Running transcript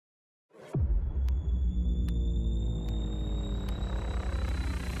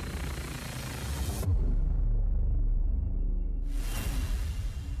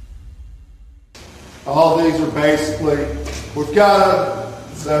All these are basically, we've got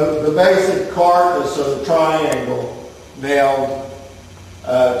the basic carcass of the triangle nailed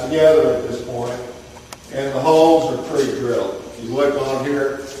together at this point, and the holes are pre-drilled. If you look on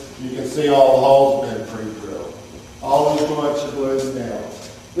here, you can see all the holes have been pre-drilled. All these joints are glued down.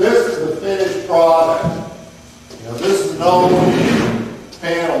 This is the finished product. This is an old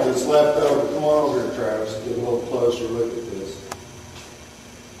panel that's left over. Come on over here, Travis, get a little closer look at this.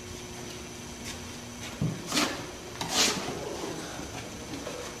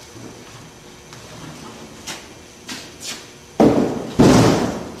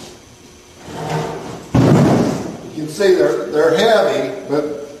 You can see they're heavy, but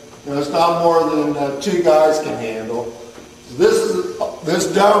it's not more than 2 guys can handle. This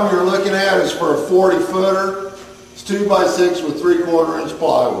dome you're looking at is for a 40-footer. It's 2x6 with 3/4 inch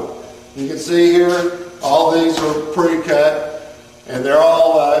plywood. You can see here, all these are pre-cut, and they're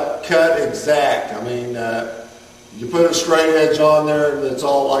all cut exact. I mean, you put a straight edge on there, and it's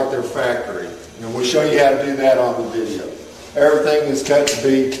all like they're factory. And we'll show you how to do that on the video. Everything is cut to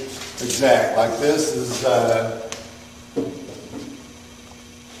be exact. Like this is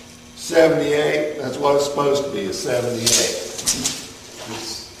 78. That's what it's supposed to be, a 78.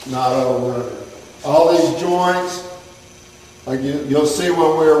 It's not over. All these joints, like you'll see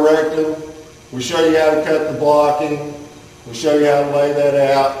when we erect them, we show you how to cut the blocking, we show you how to lay that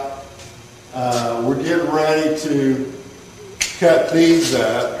out. We're getting ready to cut these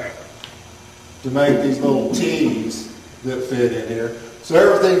up to make these little T's that fit in here. So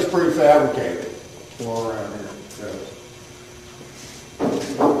everything's prefabricated. Go around here.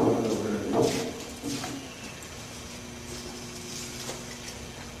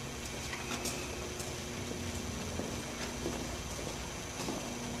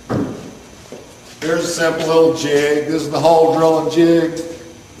 Here's a simple little jig. This is the hole drilling jig.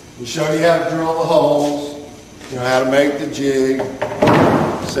 We show you how to drill the holes, how to make the jig.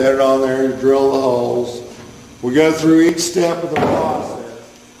 Set it on there, you drill the holes. We go through each step of the process.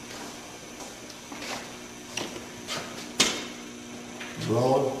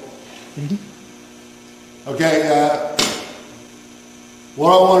 Rolling? Mm-hmm. Okay, what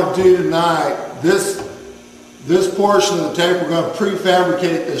I want to do tonight, this portion of the tape, we're going to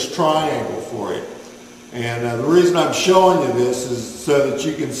prefabricate this triangle for you. And the reason I'm showing you this is so that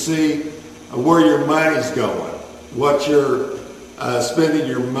you can see where your money's going, what you're spending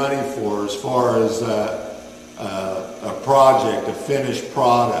your money for as far as a project, a finished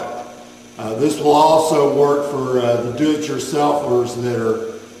product. This will also work for the do-it-yourselfers that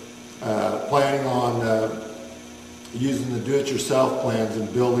are planning on using the do-it-yourself plans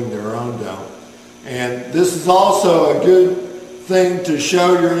and building their own dome. And this is also a good thing to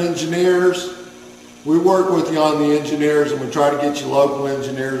show your engineers. We work with you on the engineers, and we try to get you local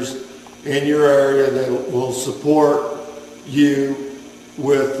engineers in your area that will support you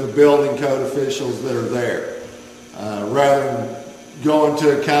with the building code officials that are there, rather than going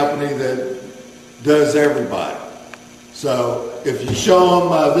to a company that does everybody. So if you show them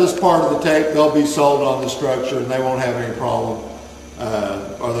this part of the tape, they'll be sold on the structure, and they won't have any problem,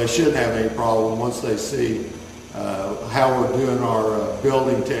 or they shouldn't have any problem once they see how we're doing our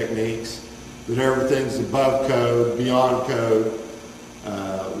building techniques, that everything's above code, beyond code.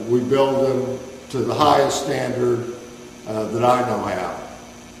 We build them to the highest standard that I know how.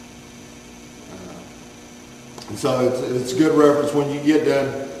 And so it's a good reference. When you get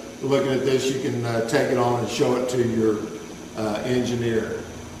done looking at this, you can take it on and show it to your engineer.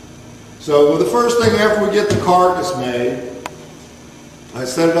 So the first thing after we get the carcass made, I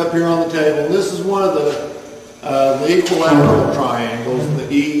set it up here on the table. This is one of the equilateral triangles, the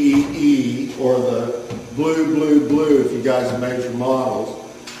EEE, or the blue, blue, blue, if you guys have made your models.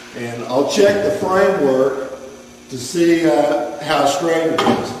 And I'll check the framework to see how straight it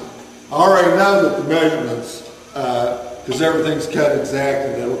is. I already know that the measurements, because everything's cut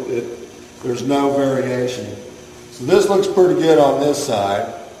exact and there's no variation. So this looks pretty good on this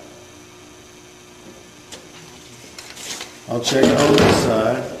side. I'll check it on this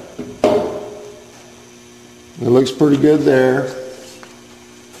side. It looks pretty good there.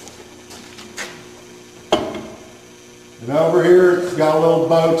 And over here, it's got a little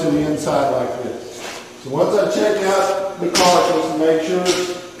bow to the inside like this. So once I check out the carcass and make sure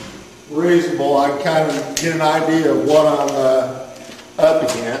it's reasonable, I can kind of get an idea of what I'm up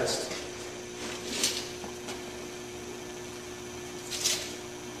against.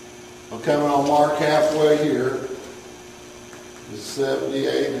 I'll mark halfway here. It's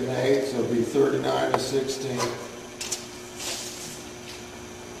 78 1/8, so it'll be 39 1/16.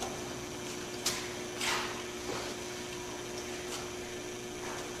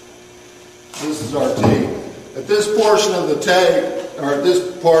 This is is our T. At this portion of the tape, or at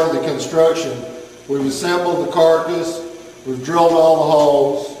this part of the construction, we've assembled the carcass, we've drilled all the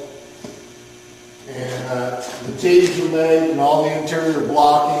holes, and the T's are made and all the interior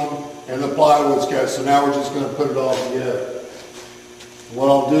blocking and the plywood's cut. So now we're just going to put it all together. What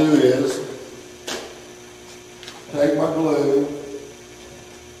I'll do is take my glue,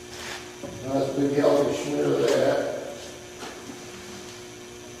 nice big healthy smear of that.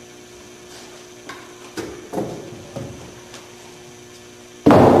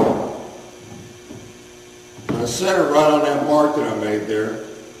 I set it right on that mark that I made there.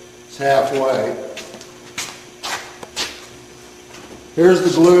 It's halfway. Here's the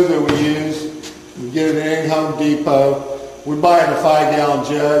glue that we use. We get it at any Home Depot. We buy it in a 5-gallon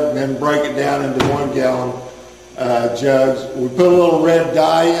jug and then break it down into 1-gallon jugs. We put a little red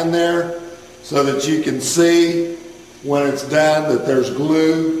dye in there so that you can see when it's done that there's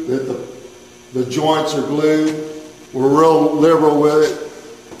glue, that the joints are glued. We're real liberal with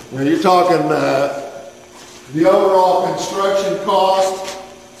it. Now you're talking the overall construction cost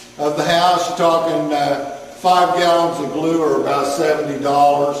of the house, you're talking 5 gallons of glue are about $70,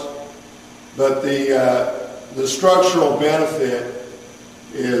 but the structural benefit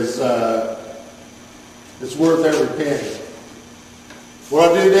is it's worth every penny. What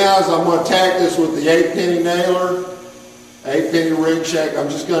I'll do now is I'm going to tack this with the 8-penny nailer, 8-penny ring shake. I'm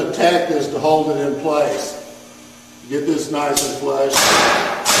just going to tack this to hold it in place. Get this nice and flush.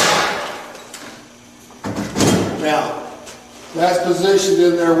 Now, that's positioned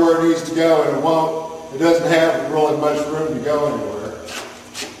in there where it needs to go, and it doesn't have really much room to go anywhere.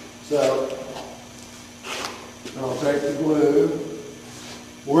 So, I'll take the glue.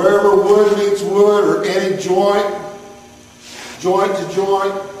 Wherever wood meets wood, or any joint to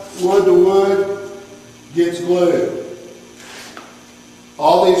joint, wood to wood, gets glued.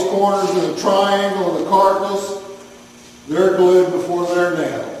 All these corners of the triangle of the carcass, they're glued before they're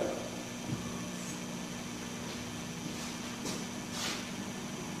nailed.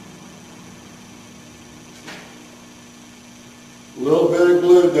 A little bit of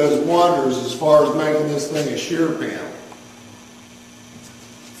glue does wonders as far as making this thing a shear panel.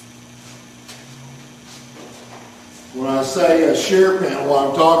 When I say a shear panel, what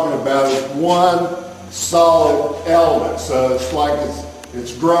I'm talking about is one solid element. So it's like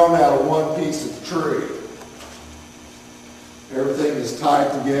it's grown out of one piece of tree. Everything is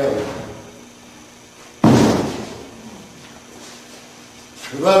tied together.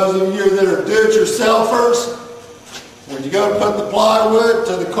 For those of you that are do-it-yourselfers, when you go to put the plywood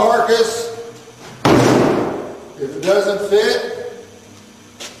to the carcass, if it doesn't fit,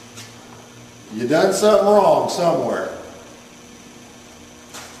 you done something wrong somewhere.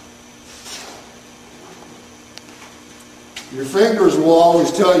 Your fingers will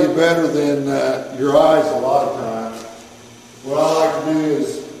always tell you better than your eyes a lot of times. What I like to do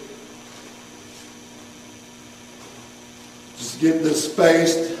is just get this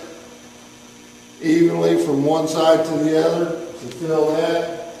spaced evenly from one side to the other to fill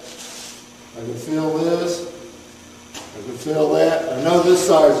that. I can fill this. I can fill that. I know this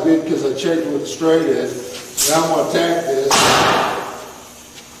side is good because I checked with the straight edge. Now I'm going to tack this.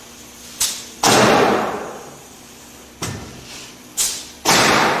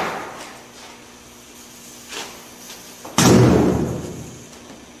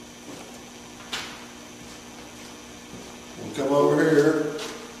 We'll come over here.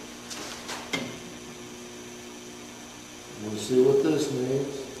 We'll see what this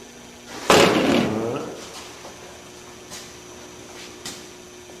means. All right.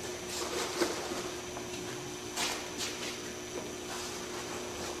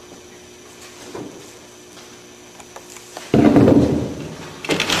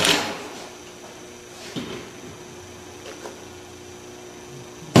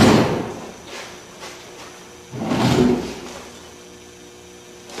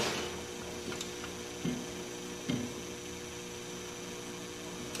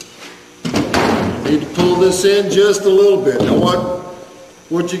 Need to pull this in just a little bit. Now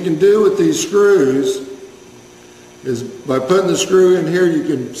what you can do with these screws is by putting the screw in here, you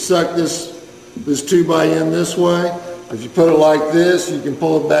can suck this 2x in this way. If you put it like this, you can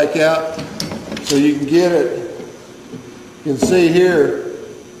pull it back out so you can get it. You can see here,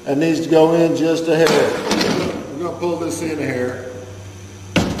 it needs to go in just a hair. I'm going to pull this in a hair.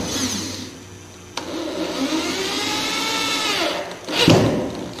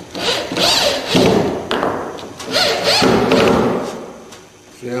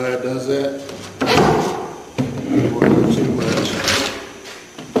 See how that does that? Don't do too much.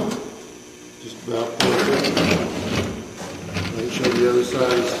 Just about perfect. Make sure the other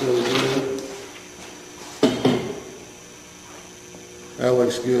side is still good. That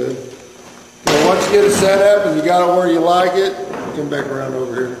looks good. Okay, once you get it set up and you got it where you like it, come back around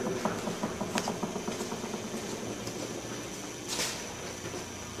over here.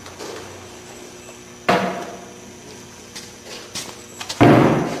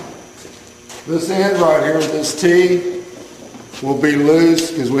 This end right here, this T, will be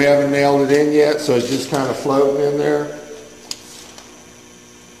loose because we haven't nailed it in yet, so it's just kind of floating in there.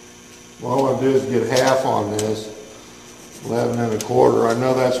 What I want to do is get half on this, 11 1/4. I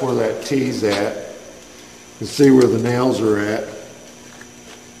know that's where that T's at. You can see where the nails are at.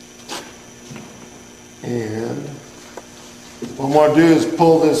 And what I'm going to do is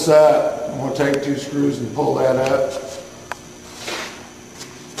pull this up. I'm going to take 2 screws and pull that up.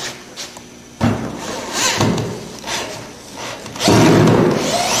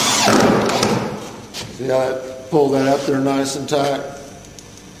 See how I pull that up there nice and tight?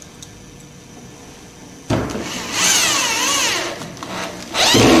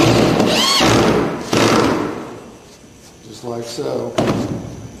 Just like so.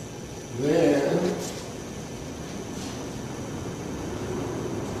 Then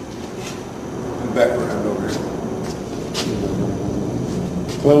come back around over here.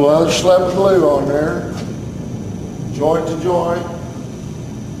 Put a little slab of glue on there, joint to joint.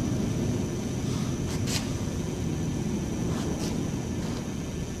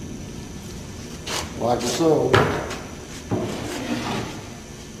 Like so.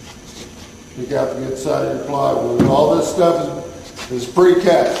 Pick out the good side of your plywood. All this stuff is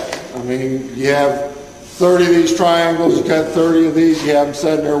pre-cut. I mean, you have 30 of these triangles, you cut 30 of these, you have them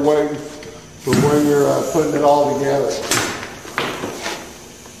sitting there waiting for when you're putting it all together.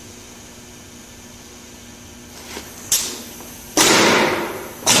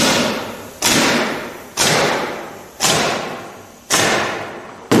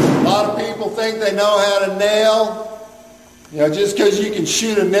 A lot of people think they know how to nail. You know, just because you can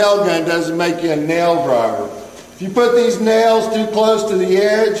shoot a nail gun doesn't make you a nail driver. If you put these nails too close to the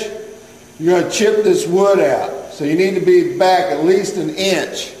edge, you're going to chip this wood out. So you need to be back at least 1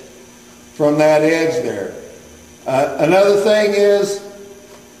 inch from that edge there. Another thing is,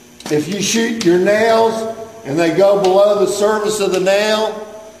 if you shoot your nails and they go below the surface of the nail,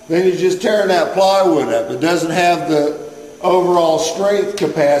 then you're just tearing that plywood up. It doesn't have the overall strength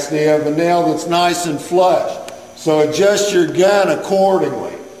capacity of a nail that's nice and flush. So adjust your gun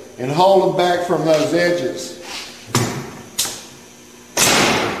accordingly and hold them back from those edges.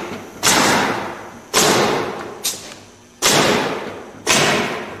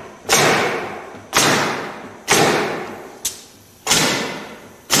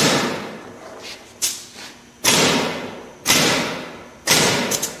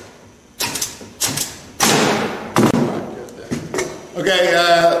 Okay,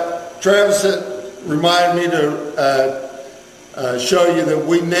 Travis reminded me to show you that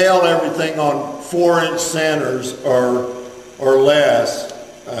we nail everything on 4-inch centers or less.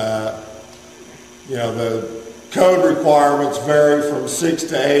 You know, the code requirements vary from 6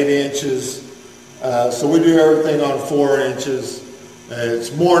 to 8 inches, so we do everything on 4 inches.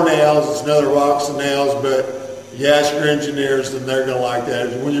 It's more nails, it's another box of nails, but you ask your engineers and they're going to like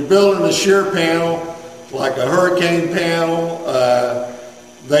that. When you're building a shear panel, like a hurricane panel,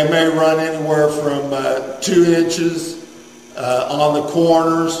 they may run anywhere from 2 inches on the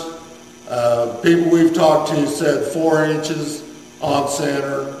corners. People we've talked to said 4 inches on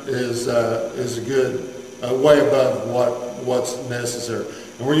center is a good, way above what's necessary.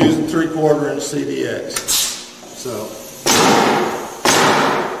 And we're using 3/4 inch CDX. So.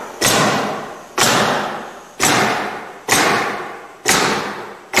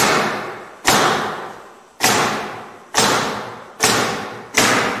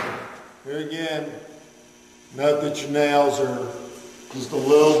 Here again, note that your nails are just a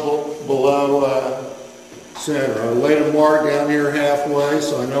little below center. I laid a mark down here halfway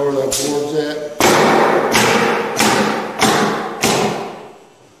so I know where that board's at.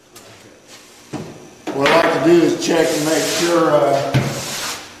 What I like to do is check and make sure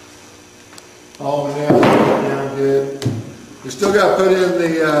all the nails are down good. We still got to put in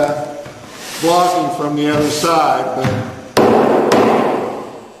the blocking from the other side, but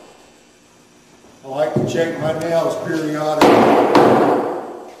I like to check my nails periodically.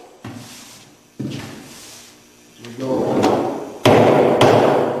 We go along.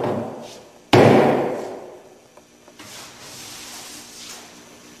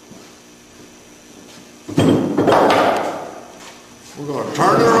 We're going to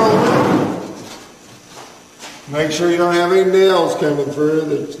turn her over. Make sure you don't have any nails coming through.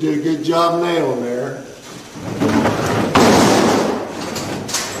 That did a good job nailing there.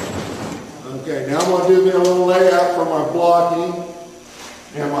 Okay, now I'm going to do me a little layout for my blocking.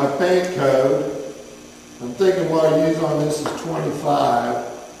 paint code. I'm thinking what I use on this is 25.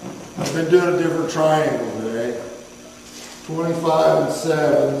 I've been doing a different triangle today. 25 and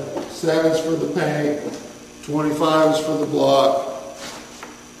 7. 7's for the paint. 25 is for the block.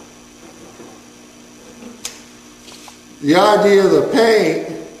 The idea of the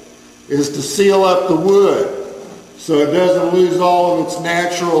paint is to seal up the wood so it doesn't lose all of its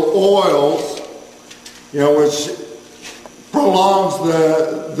natural oils, which prolongs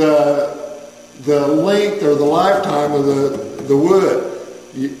the length or the lifetime of the wood.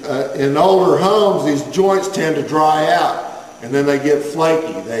 In older homes, these joints tend to dry out and then they get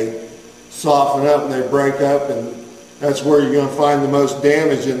flaky. They soften up and they break up, and that's where you're going to find the most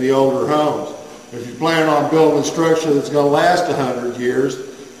damage in the older homes. If you're planning on building a structure that's going to last 100 years,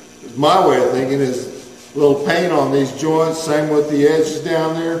 my way of thinking is a little paint on these joints, same with the edges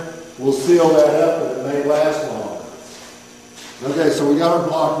down there, will seal that up and it may last longer. Okay, so we got our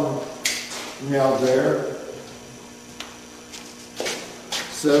blocking nailed there.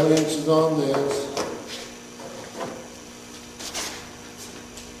 7 inches on this.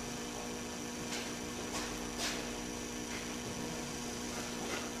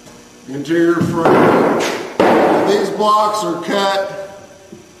 Interior frame. These blocks are cut.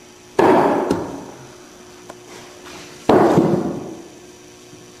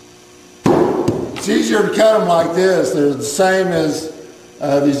 It's easier to cut them like this. They're the same as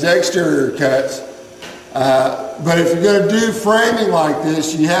these exterior cuts. But if you're going to do framing like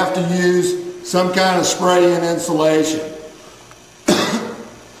this, you have to use some kind of spray-in insulation.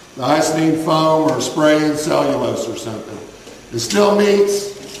 The isodine foam or spray-in cellulose or something. It still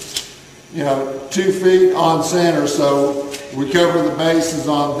meets 2 feet on center, so we cover the bases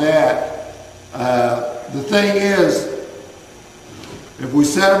on that. The thing is, if we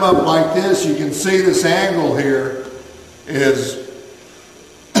set them up like this, you can see this angle here is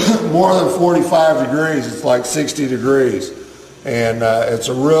more than 45 degrees. It's like 60 degrees. And it's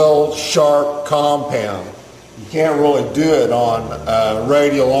a real sharp compound. You can't really do it on a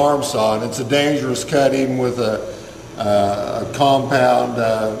radial arm saw, and it's a dangerous cut even with a compound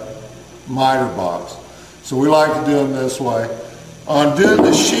miter box. So we like to do them this way. On doing the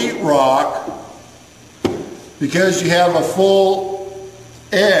sheetrock, because you have a full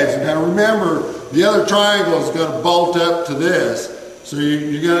edge, now remember the other triangle is going to bolt up to this, so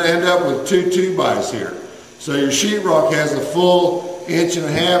you're going to end up with 2 2x here. So your sheetrock has a full 1.5 inches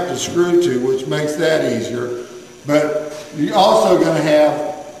to screw to, which makes that easier. But you're also going to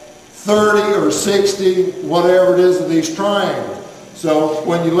have 30 or 60, whatever it is, of these triangles. So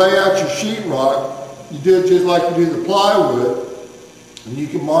when you lay out your sheetrock, you do it just like you do the plywood, and you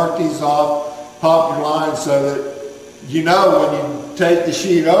can mark these off, pop your lines so that when you take the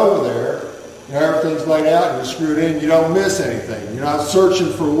sheet over there, everything's laid out and you screw it in, you don't miss anything. You're not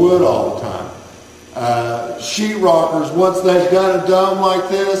searching for wood all the time. Sheetrockers, once they've done a dome like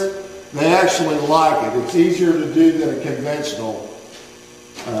this, they actually like it. It's easier to do than a conventional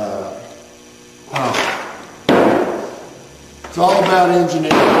home. It's all about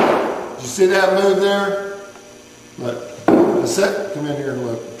engineering. Did you see that move there? Look, come in here and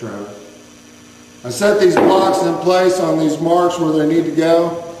look, Trevor. I set these blocks in place on these marks where they need to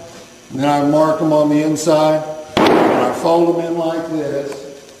go. And then I mark them on the inside. And I fold them in like this.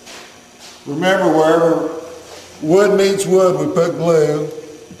 Remember, wherever wood meets wood, we put glue.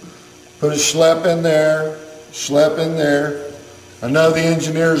 Put a schlep in there, schlep in there. I know the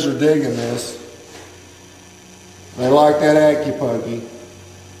engineers are digging this. They like that acupunkey.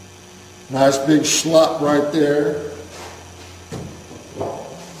 Nice big schlop right there.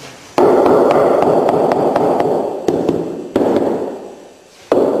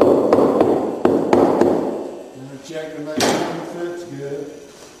 Check to make sure it fits good.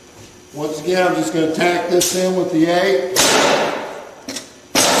 Once again, I'm just going to tack this in with the 8.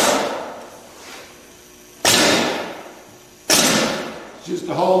 Just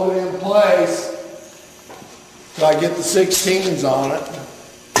to hold it in place till I get the 16s on it.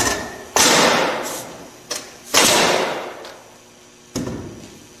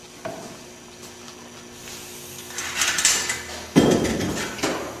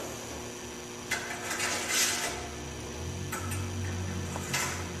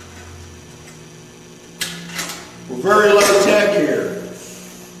 We're very low tech here.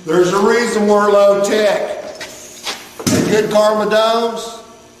 There's a reason we're low tech. At Good Karma Domes,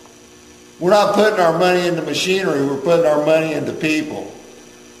 we're not putting our money into machinery, we're putting our money into people.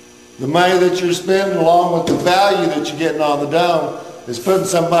 The money that you're spending along with the value that you're getting on the dome is putting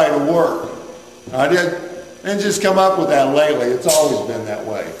somebody to work. I didn't just come up with that lately, it's always been that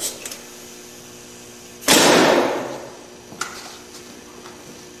way.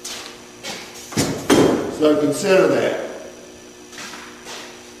 So consider that.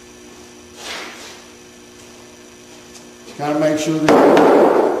 Kind of make sure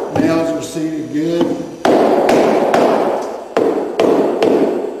the nails are seated good.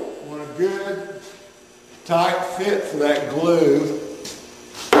 Want a good tight fit for that glue.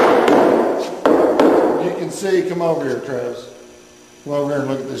 You can see, come over here, Travis. Come over here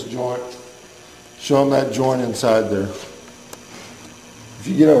and look at this joint. Show them that joint inside there. If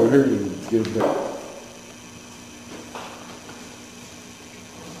you get over here, you can get it back.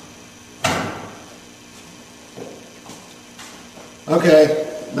 Okay,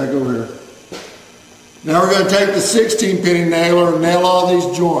 back over here. Now we're going to take the 16-penny nailer and nail all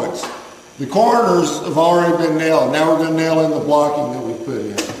these joints. The corners have already been nailed. Now we're going to nail in the blocking that we put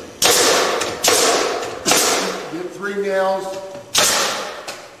in. Get 3 nails.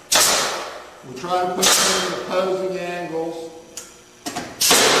 We'll try to put them in opposing angles.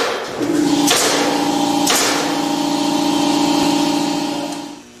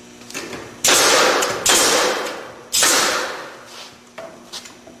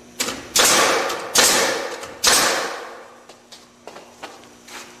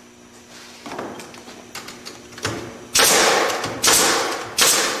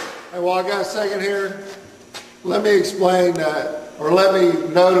 Well, I got a second here. Let me explain or let me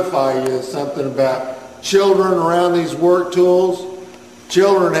notify you something about children around these work tools.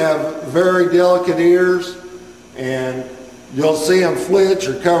 Children have very delicate ears, and you'll see them flinch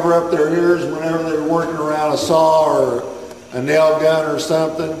or cover up their ears whenever they're working around a saw or a nail gun or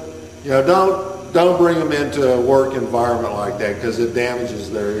something. You know, don't bring them into a work environment like that because it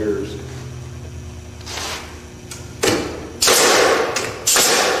damages their ears.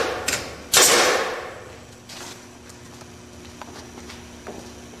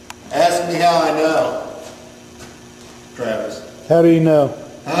 Ask me how I know, Travis. How do you know?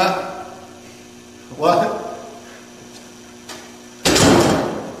 Huh? What?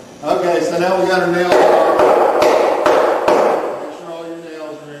 Okay, so now we got our nails. Make sure all your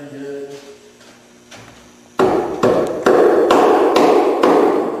nails are in good.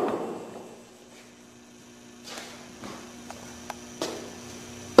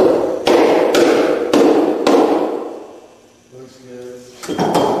 Looks good.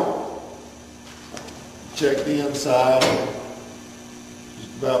 Check the inside.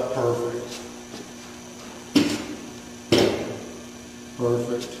 Just about perfect.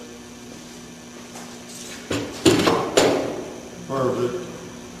 Perfect. Perfect.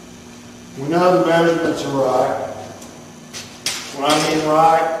 We know the measurements are right. When I mean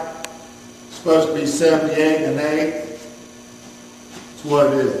right, it's supposed to be 78 1/8. That's what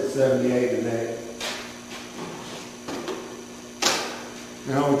it is, it's 78 1/8.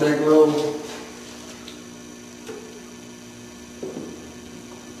 Now we take a little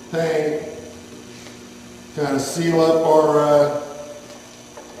paint, kind of seal up our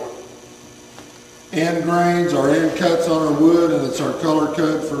end grains, our end cuts on our wood, and it's our color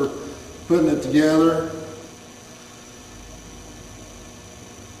code for putting it together.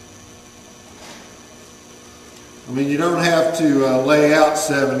 I mean, you don't have to lay out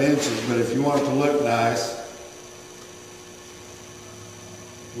 7 inches, but if you want it to look nice,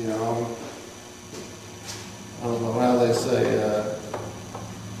 you know, I don't know how they say,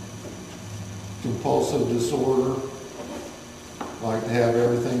 compulsive disorder, like to have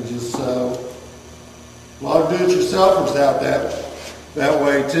everything just so. A lot of do-it-yourselfers out that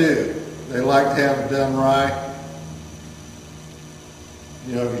way too. They like to have it done right.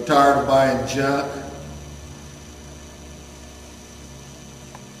 You know, if you're tired of buying junk,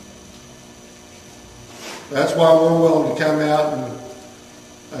 that's why we're willing to come out and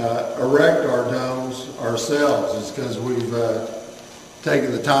erect our domes ourselves, is because we've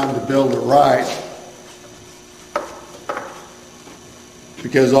taken the time to build it right.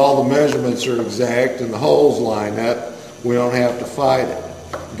 Because all the measurements are exact and the holes line up, we don't have to fight it.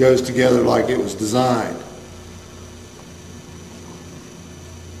 It goes together like it was designed.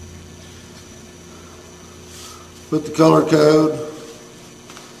 Put the color code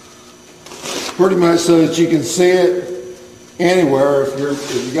pretty much so that you can see it anywhere. If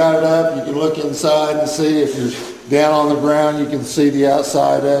you got it up, you can look inside and see. If you're down on the ground, you can see the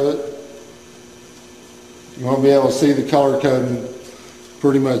outside of it. You want to be able to see the color code in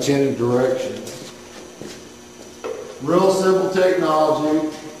pretty much any direction. Real simple technology.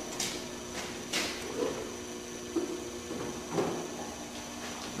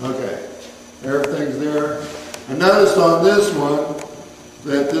 Okay, everything's there. I noticed on this one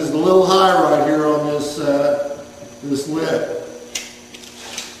that there's a little high right here on this this lip.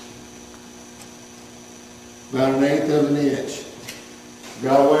 About 1/8 of an inch.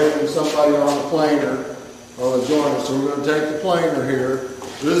 Got away from somebody on a planer or the joiner. So we're going to take the planer here.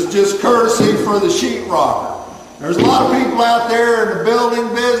 This is just courtesy for the sheet rocker. There's a lot of people out there in the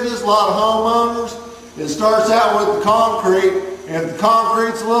building business, a lot of homeowners. It starts out with the concrete, and if the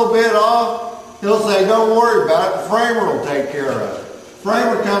concrete's a little bit off, he'll say, don't worry about it, the framer will take care of it.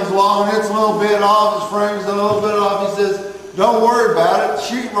 Framer comes along and it's a little bit off, his frame's a little bit off, he says, don't worry about it, the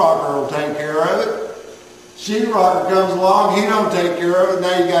sheet rocker will take care of it. Sheet rocker comes along, he don't take care of it,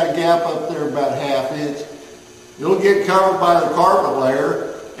 now you got a gap up there about ½ inch. It'll get covered by the carpet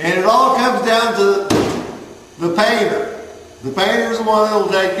layer, and it all comes down to the painter. The painter's the one that'll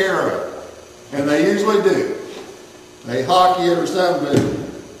take care of it, and they usually do. They hockey it or something,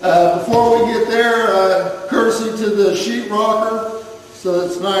 but before we get there, courtesy to the sheet rocker, so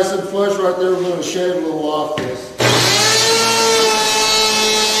it's nice and flush right there, we're going to shave a little off this.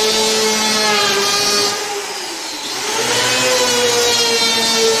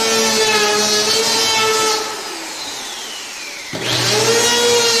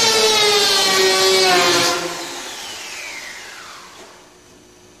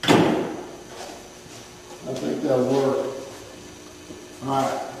 I think that'll work.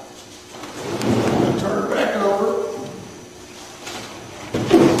 Alright. I'm going to turn it back over.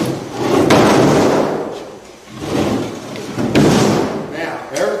 Now,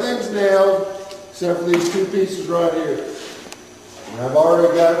 everything's nailed except for these two pieces right here. And I've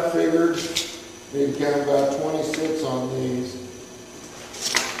already got it figured. Need to count about 26 on these.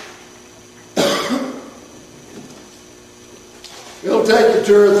 It'll take you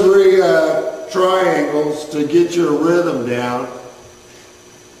 2 or 3 triangles to get your rhythm down.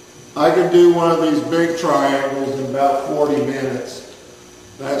 I can do one of these big triangles in about 40 minutes.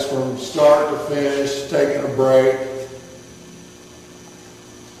 That's from start to finish, taking a break,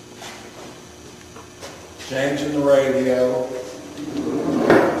 changing the radio.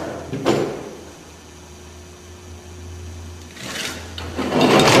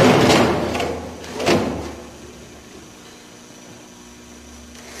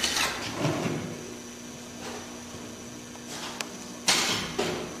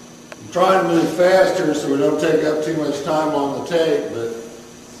 Trying to move faster so we don't take up too much time on the tape, but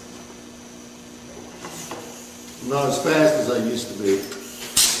I'm not as fast as I used to be.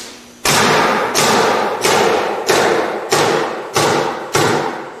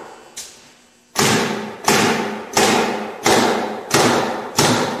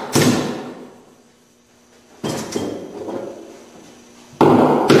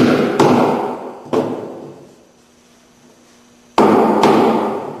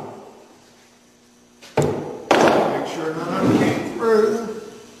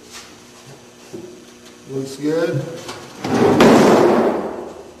 Looks good.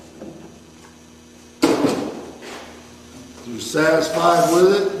 You're satisfied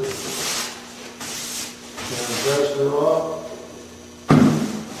with it? Kind of brush it off.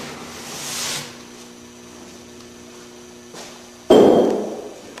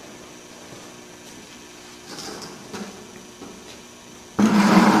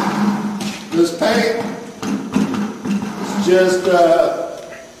 This paint is just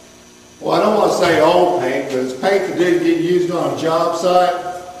well, I don't want to say old paint, but it's paint that didn't get used on a job site.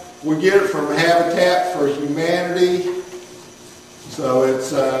 We get it from Habitat for Humanity, so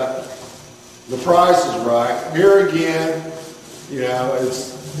it's the price is right. Here again, you know,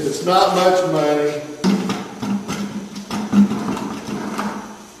 it's not much money.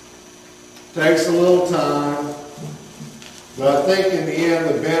 Takes a little time, but I think in the end,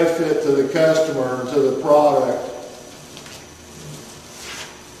 the benefit to the customer and to the product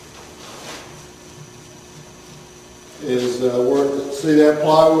is worth it. See that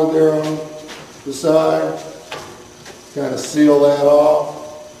plywood there on the side? Kind of seal that off.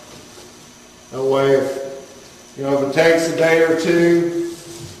 That way, if it takes a day or two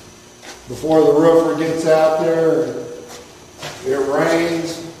before the roofer gets out there and it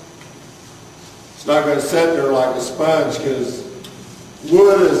rains, it's not going to sit there like a sponge, because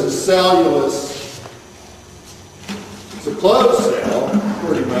wood is a cellulose. It's a closed cell,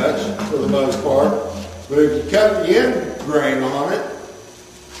 pretty much, for the most part. But if you cut the end grain on it,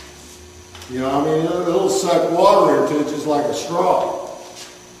 it'll suck water into it just like a straw.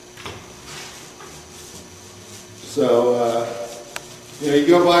 So, you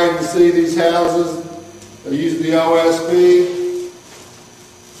go by and see these houses, they use the OSB.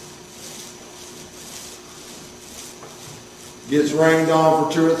 Gets rained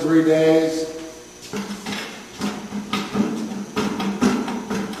on for 2 or 3 days.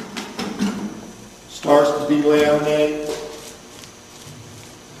 Starts to delaminate.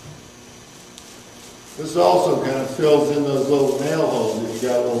 This also kind of fills in those little nail holes that you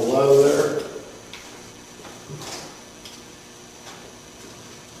got a little low there.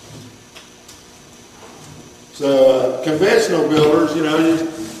 So conventional builders, you know,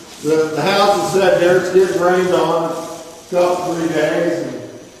 the house is set there, it's getting rained on a couple, 3 days, and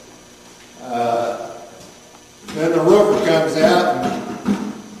then the roofer comes out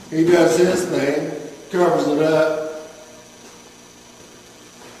and he does his thing, covers it up.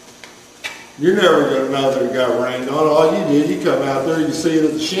 You're never going to know that it got rained on. All you did, you come out there, you see that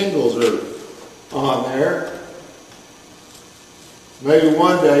the shingles are on there. Maybe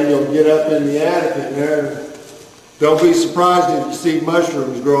one day you'll get up in the attic in there and don't be surprised if you see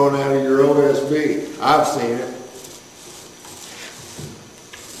mushrooms growing out of your OSB. I've seen it.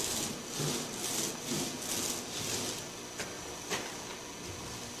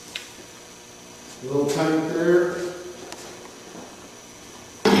 Little tank there.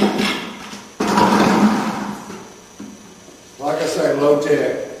 Like I say, low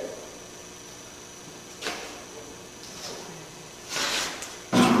tech.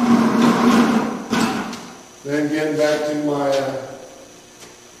 Then getting back to my,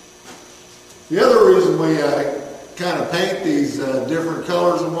 the other reason we kind of paint these different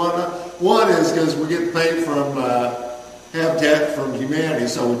colors and whatnot, one is because we get the paint from Habitat for Humanity,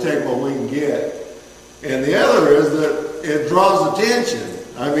 so we take what we can get. And the other is that it draws attention.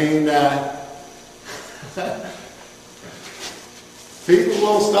 I mean, people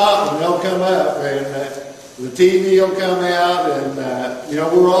will stop and they'll come up, and the TV will come out, and you know,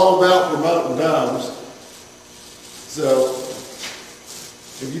 we're all about promoting domes. So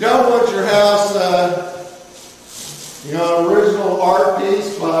if you don't want your house, you know, an original art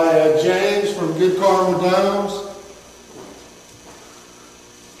piece by James from Good Karma Domes,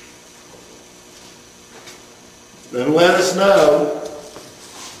 then let us know,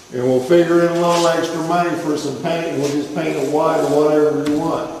 and we'll figure in a little extra money for some paint, and we'll just paint it white or whatever you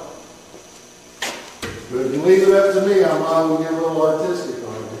want. But if you leave it up to me, I'm liable to get a little artistic.